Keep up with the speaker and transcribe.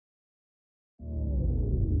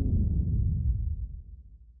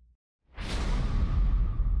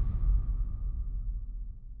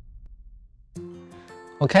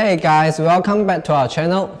Okay guys, welcome back to our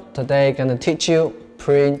channel. Today I'm gonna teach you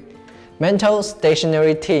print metal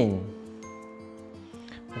stationery tin.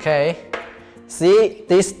 Okay, see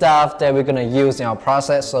this stuff that we're gonna use in our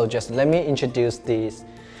process, so just let me introduce this.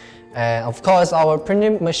 And of course our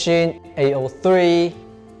printing machine A03,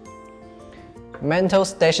 metal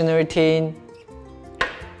stationery tin,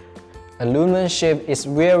 aluminum sheet is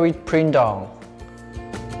where we print on,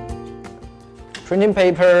 printing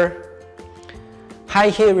paper, high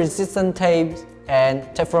heat resistant tape, and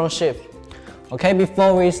Teflon sheet. Okay,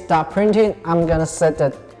 before we start printing, I'm gonna set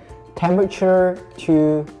the temperature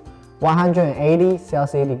to 180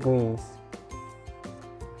 Celsius degrees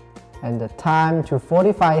and the time to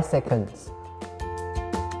 45 seconds.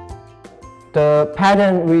 The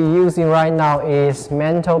pattern we're using right now is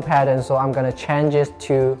mental pattern, so I'm gonna change it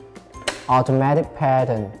to automatic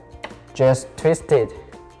pattern. Just twist it.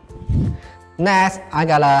 Next, I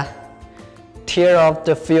gotta tear off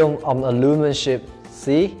the film of the aluminum sheet.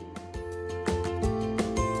 See?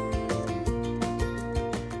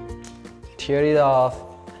 Tear it off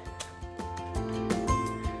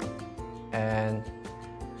and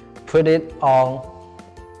put it on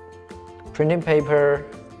printing paper,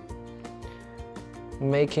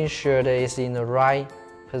 making sure that it's in the right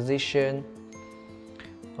position.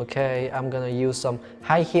 Okay, I'm gonna use some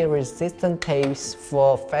high heat resistant tapes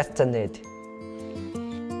for fasten it.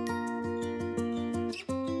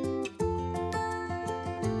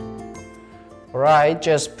 Alright,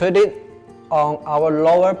 just put it on our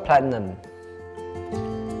lower platinum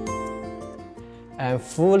and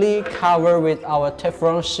fully cover with our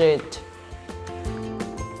Teflon sheet.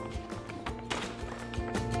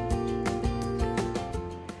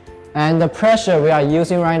 And the pressure we are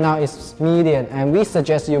using right now is medium, and we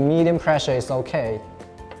suggest your medium pressure is okay.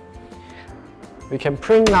 We can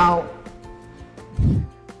print now.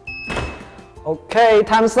 Okay,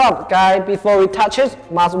 time's up guys. Before we touch it,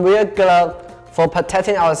 must wear gloves for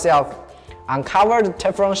protecting ourselves. Uncover the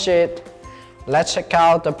Teflon sheet. Let's check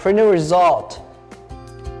out the printing result.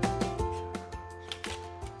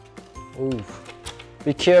 Ooh.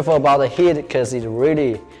 Be careful about the heat because it's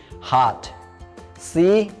really hot.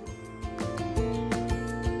 See?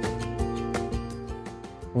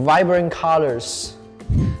 Vibrant colors.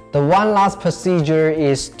 The one last procedure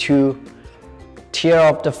is to tear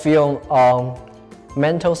off the film on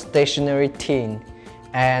metal stationery tin,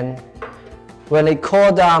 and when it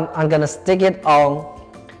cool down, I'm gonna stick it on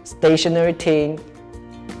stationery tin